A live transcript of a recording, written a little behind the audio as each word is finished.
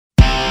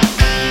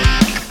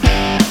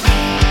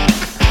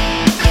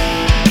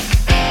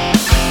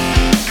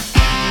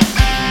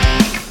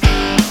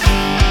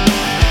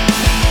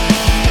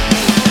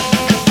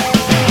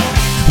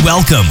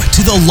Welcome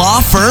to the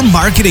Law Firm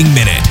Marketing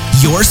Minute,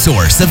 your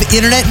source of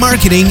internet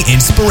marketing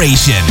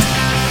inspiration.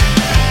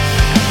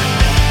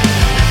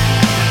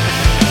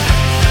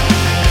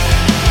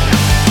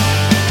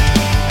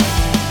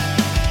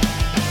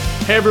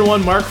 Hey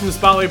everyone, Mark from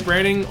Spotlight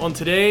Branding. On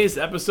today's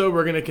episode,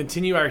 we're going to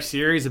continue our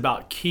series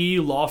about key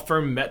law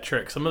firm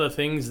metrics, some of the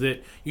things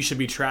that you should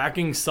be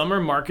tracking. Some are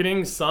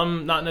marketing,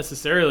 some not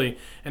necessarily.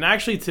 And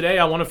actually today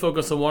I want to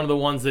focus on one of the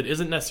ones that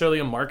isn't necessarily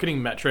a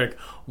marketing metric,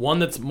 one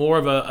that's more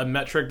of a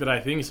metric that I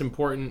think is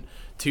important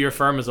to your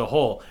firm as a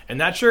whole, and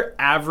that's your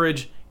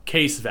average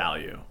case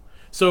value.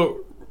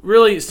 So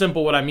really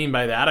simple what I mean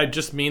by that. I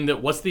just mean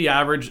that what's the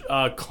average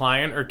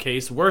client or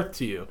case worth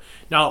to you?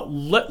 Now,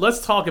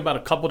 let's talk about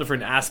a couple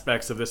different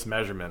aspects of this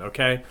measurement,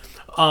 okay?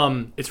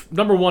 It's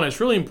number one,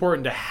 it's really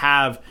important to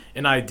have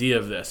an idea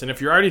of this. And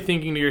if you're already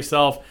thinking to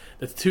yourself,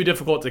 that's too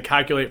difficult to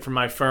calculate for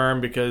my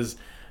firm because,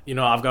 you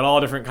know, I've got all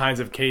different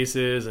kinds of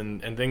cases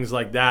and things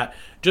like that,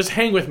 just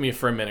hang with me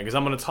for a minute because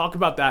I'm going to talk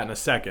about that in a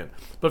second.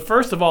 But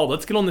first of all,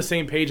 let's get on the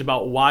same page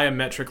about why a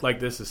metric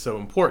like this is so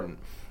important.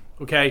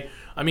 Okay,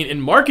 I mean, in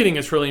marketing,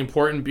 it's really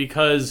important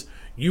because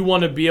you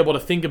want to be able to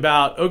think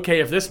about, okay,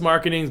 if this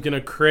marketing is going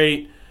to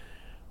create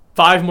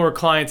 5 more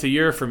clients a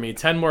year for me,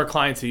 10 more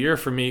clients a year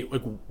for me,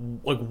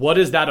 like what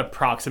is that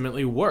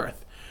approximately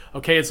worth?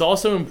 Okay, it's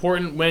also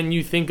important when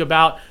you think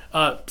about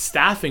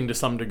staffing to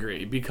some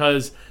degree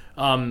because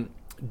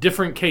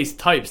different case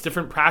types,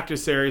 different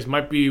practice areas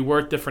might be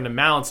worth different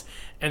amounts,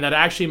 and that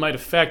actually might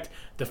affect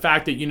the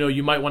fact that, you know,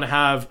 you might want to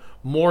have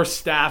more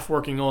staff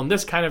working on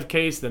this kind of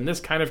case than this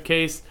kind of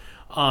case.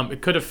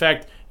 It could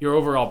affect your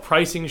overall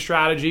pricing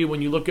strategy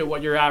when you look at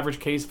what your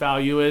average case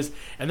value is.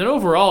 And then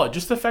overall, it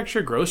just affects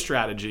your growth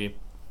strategy.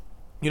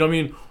 You know what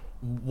I mean?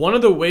 One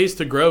of the ways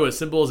to grow, as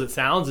simple as it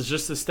sounds, is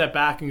just to step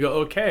back and go,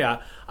 okay,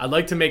 I'd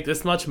like to make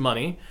this much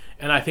money.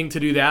 And I think to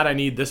do that, I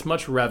need this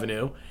much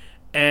revenue.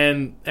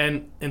 And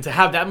to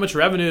have that much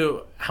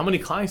revenue, how many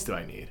clients do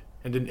I need?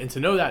 And to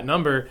know that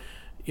number,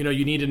 you know,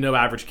 you need to know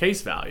average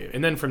case value.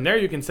 And then from there,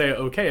 you can say,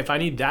 okay, if I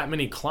need that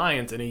many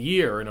clients in a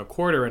year, or in a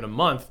quarter, in a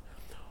month,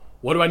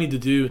 what do I need to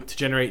do to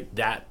generate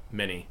that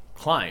many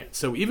clients?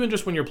 So even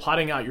just when you're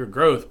plotting out your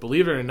growth,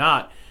 believe it or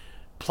not,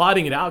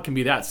 plotting it out can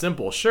be that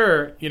simple.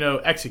 Sure, you know,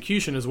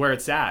 execution is where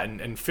it's at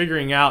and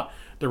figuring out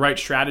the right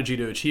strategy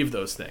to achieve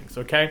those things,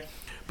 okay?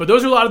 But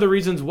those are a lot of the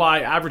reasons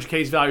why average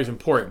case value is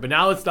important. But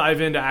now let's dive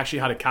into actually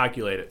how to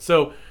calculate it.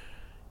 So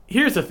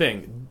here's the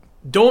thing.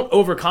 Don't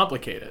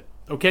overcomplicate it,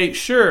 okay?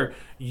 Sure,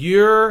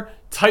 your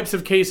types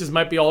of cases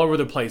might be all over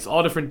the place,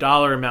 all different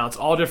dollar amounts,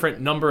 all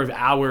different number of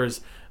hours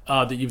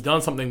that you've done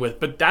something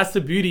with, but that's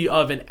the beauty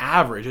of an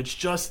average. It's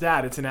just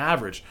that, it's an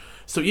average.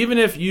 So even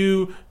if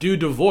you do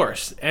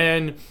divorce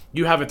and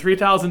you have a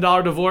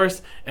 $3,000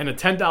 divorce and a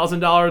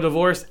 $10,000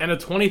 divorce and a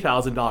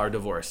 $20,000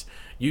 divorce,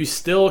 you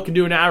still can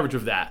do an average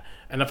of that.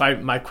 And if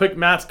my quick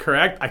math's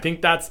correct, I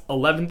think that's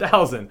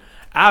 11,000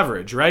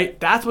 average, right?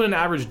 That's what an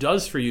average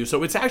does for you.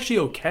 So it's actually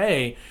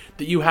okay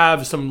that you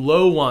have some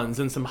low ones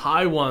and some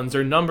high ones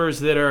or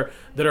numbers that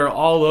are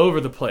all over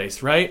the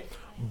place, right?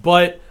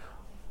 But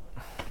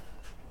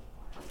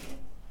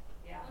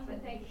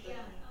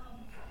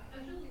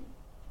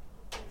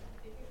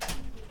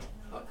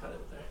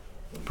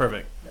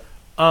perfect.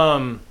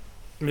 They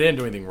didn't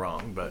do anything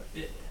wrong, but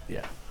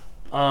yeah.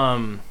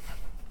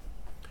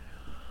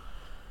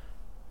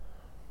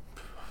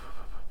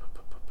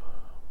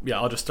 Yeah,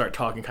 I'll just start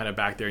talking kind of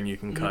back there and you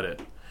can cut it.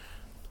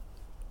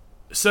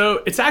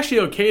 So it's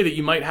actually okay that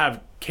you might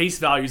have case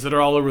values that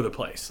are all over the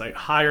place, like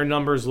higher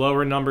numbers,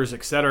 lower numbers,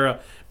 etc.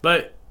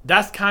 But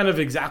that's kind of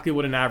exactly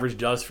what an average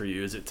does for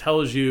you, is it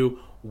tells you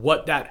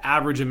what that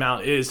average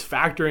amount is,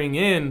 factoring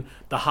in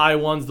the high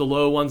ones, the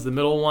low ones, the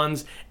middle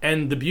ones.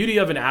 And the beauty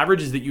of an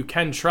average is that you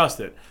can trust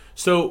it.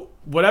 So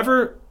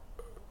whatever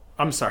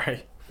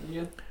way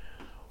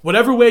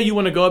you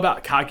want to go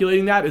about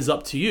calculating that is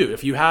up to you.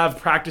 If you have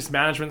practice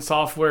management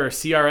software or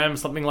CRM,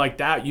 something like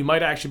that, you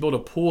might actually be able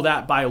to pull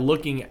that by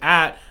looking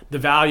at the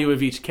value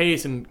of each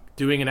case and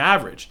doing an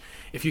average.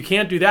 If you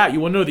can't do that, you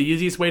want to know the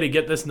easiest way to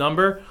get this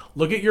number?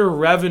 Look at your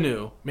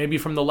revenue, maybe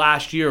from the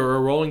last year or a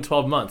rolling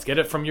 12 months. Get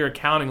it from your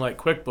accounting like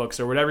QuickBooks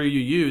or whatever you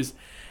use,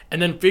 and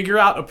then figure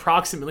out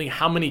approximately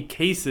how many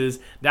cases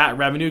that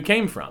revenue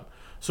came from.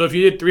 So if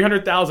you did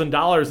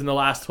 $300,000 in the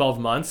last 12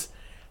 months,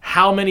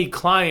 how many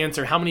clients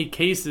or how many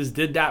cases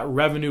did that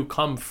revenue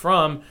come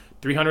from?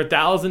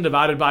 300,000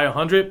 divided by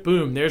 100,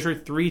 boom, there's your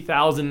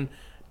 $3,000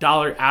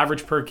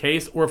 average per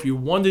case. Or if you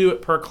want to do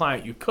it per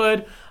client, you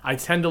could. I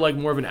tend to like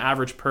more of an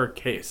average per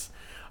case.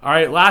 All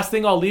right, last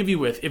thing I'll leave you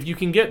with. If you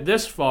can get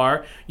this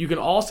far, you can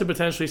also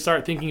potentially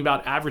start thinking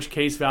about average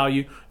case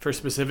value for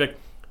specific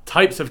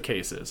types of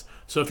cases.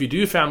 So if you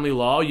do family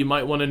law, you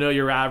might want to know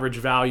your average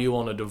value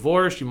on a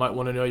divorce. You might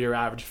want to know your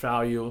average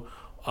value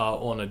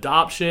on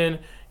adoption.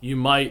 You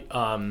might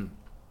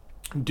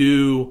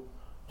do,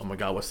 oh my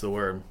God, what's the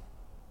word?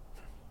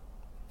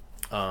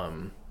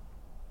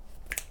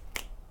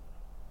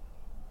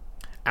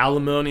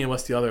 Alimony, and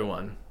what's the other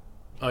one?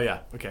 Oh yeah,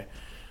 okay.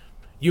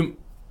 You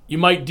You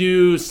might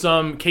do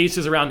some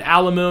cases around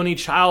alimony,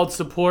 child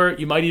support.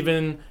 You might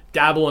even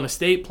dabble in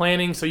estate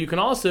planning. So you can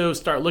also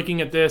start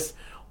looking at this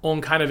on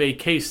kind of a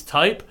case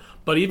type.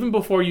 But even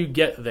before you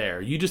get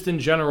there, you just in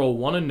general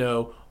want to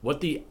know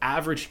what the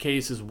average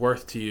case is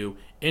worth to you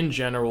in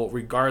general,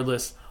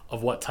 regardless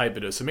of what type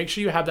it is. So make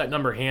sure you have that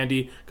number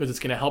handy because it's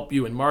going to help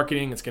you in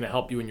marketing. It's going to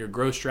help you in your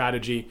growth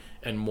strategy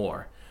and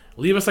more.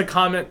 Leave us a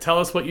comment. Tell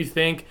us what you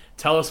think.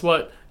 Tell us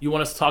what you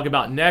want us to talk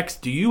about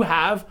next. Do you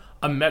have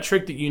a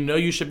metric that you know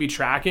you should be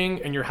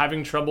tracking and you're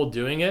having trouble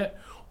doing it?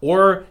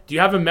 Or do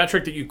you have a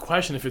metric that you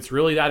question if it's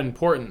really that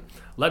important?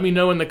 Let me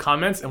know in the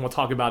comments and we'll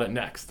talk about it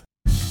next.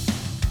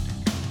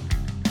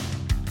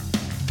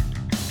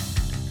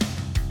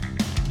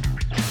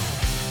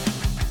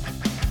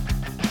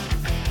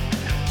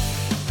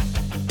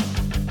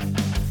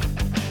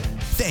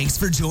 Thanks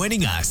for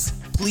joining us.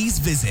 Please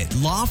visit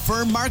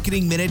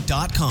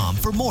lawfirmmarketingminute.com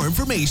for more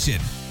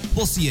information.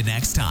 We'll see you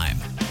next time.